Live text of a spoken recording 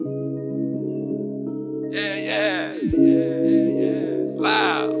Yeah.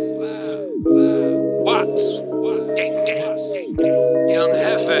 Loud. Watts. Young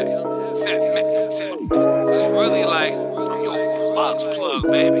Hefe. It's really like, I'm your plug's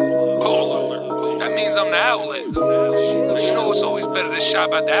plug, baby. That means I'm the outlet. You know it's always better to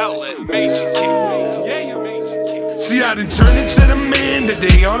shop at the outlet. Major kid. Yeah, major kid. See, I done turned into the man that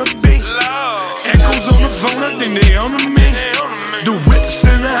they ought to be. Echoes on the phone, I think they on me. The whips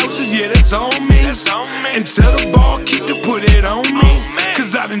and the houses, yeah, that's on me. And tell the barkeeper to put it on me.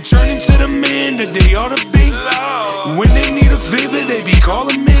 Cause I done turned into the man that they ought to be. When they need a favor, they be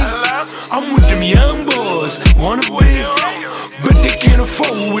calling me. I'm with them young boys, wanna be, but they can't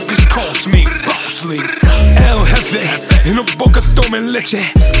afford what this cost me. Bossly, El Jefe, in a boca tomen leche.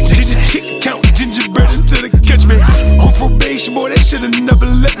 Ginger chick count gingerbread until they catch me. On probation, boy, they should've never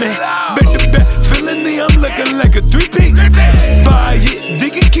let me. Back to back, feeling the I'm looking like a 3P. Buy it, they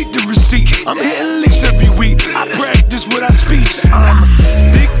can keep the receipt. I'm hitting licks every week. I practice what I speak. I'm a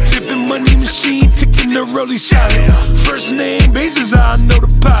big tipping money machine, ticks in the rollie solid. First name basis, I know the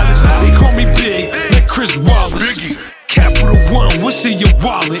pilots. They call me big, like Chris Wallace. Capital One, what's in your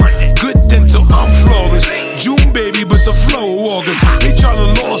wallet? Good dental, I'm flawless. June baby, but the flow August. They try to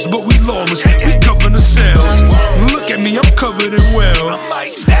lost, but we lawless. We cover the sales. Look at me, I'm covered in well. I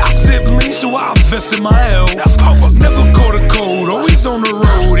sip lean, so I invest in my health. Never caught a cold, always on the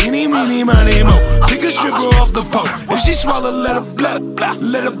road. Any, meeny, miny, mo. Take a stripper off the pole. If she swallow, let her blow,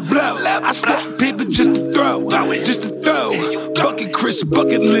 let her blow. I stack paper just to throw, just to throw. Bucket Chris,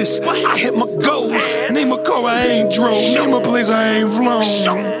 bucket list. I hit my goals. Name a car I ain't drove. Name a place I ain't flown.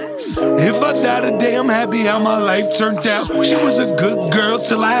 If I die today, I'm happy how my life turned out. She was a good girl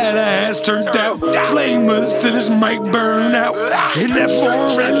till I had her ass turned out. Flamers till this mic burn out. In that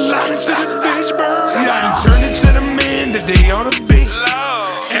foreign red line till this bitch burn. See, I done turned into the man that they ought to be.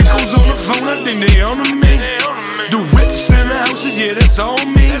 Echoes on the phone, I think they on me. The whips and the houses, yeah, that's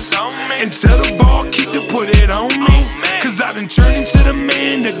on me. And tell the barkeep to put it on me. Cause I done turned into the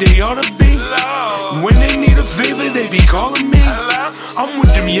man that they ought to be. When they need a favor, they be calling me. I'm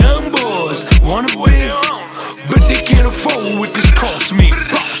with them young boys, wanna be, but they can't afford what this cost me.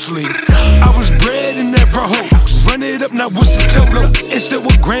 Bossly, I was bred in that Rojo. Run it up, now what's the total? Instead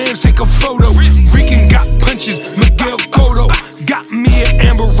with grams, take a photo. Freaking got punches, Miguel Cotto. Got me an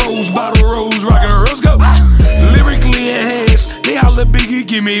Amber Rose, bottle rose, rockin' Rose Go. Lyrically enhanced, they holla Biggie,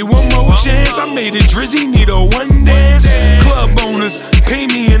 give me one more chance. I made it Drizzy, need a one dance. Club owners, pay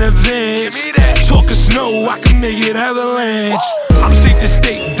me in advance. Talkin' snow, I can make it avalanche. I'm state to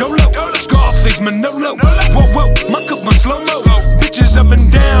state, dolo, Scarface, Manolo. Whoa, my cup on slow-mo. Bitches up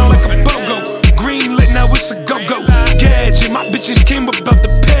and down like a BOGO. Green lit, now it's a go-go. Gadget, my bitches came about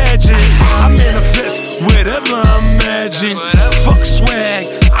the pageant. I manifest whatever I imagine. Fuck swag,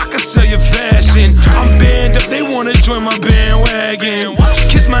 I can sell you fashion. I'm band up, they wanna join my bandwagon.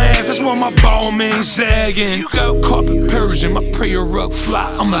 Kiss my ass, that's why my ball man sagging. Carpet Persian, my prayer rug fly.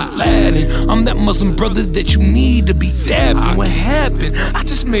 I'm Aladdin, I'm that Muslim brother that you need to be dabbing. What happened? I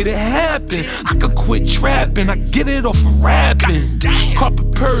just made it happen. I could quit trapping, I get it off of rapping.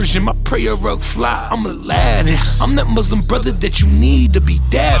 Carpet Persian, my prayer rug fly. I'm Aladdin, I'm that Muslim brother that you need to be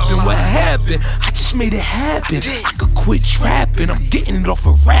dabbing. What happened? I just made it happen. I could quit trapping, I'm getting it off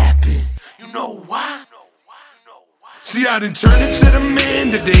of rapping. You know why? See, I done turned into the man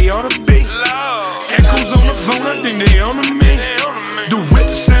that they ought to be. Echoes on the phone, I think they on me. The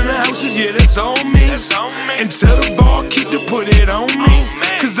whips and the houses, yeah, that's on me. And tell the barkeep to put it on me.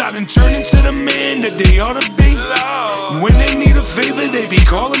 Cause I done turned into the man that they ought to be. When they need a favor, they be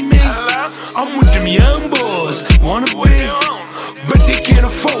calling me. I'm with them young boys, wanna be, but they can't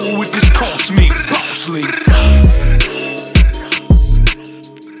afford what this cost me. Bossly.